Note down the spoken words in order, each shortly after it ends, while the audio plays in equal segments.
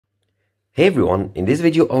Hey everyone, in this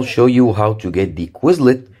video I'll show you how to get the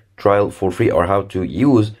Quizlet trial for free, or how to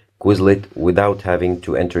use Quizlet without having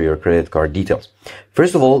to enter your credit card details.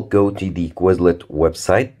 First of all, go to the Quizlet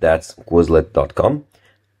website, that's quizlet.com,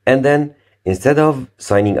 and then instead of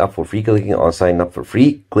signing up for free, clicking on sign up for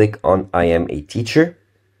free, click on I am a teacher,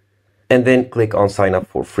 and then click on sign up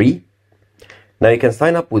for free. Now you can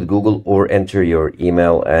sign up with Google or enter your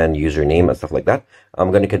email and username and stuff like that.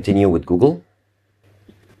 I'm going to continue with Google.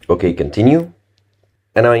 Okay, continue.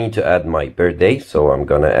 And now I need to add my birthday, so I'm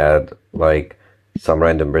gonna add like some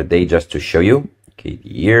random birthday just to show you. Okay, the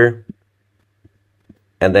year.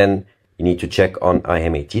 And then you need to check on I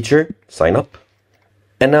am a teacher, sign up.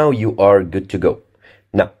 And now you are good to go.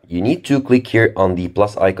 Now you need to click here on the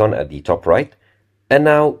plus icon at the top right, and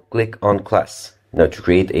now click on class. Now to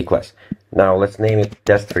create a class. Now let's name it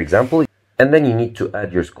test, for example, and then you need to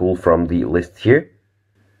add your school from the list here.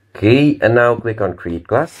 Okay, and now click on create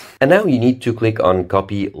class, and now you need to click on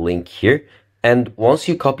copy link here, and once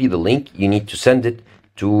you copy the link you need to send it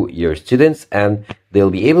to your students, and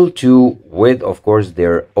they'll be able to, with of course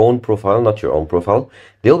their own profile, not your own profile,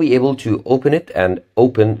 they'll be able to open it and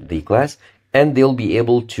open the class, and they'll be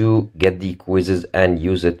able to get the quizzes and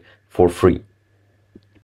use it for free.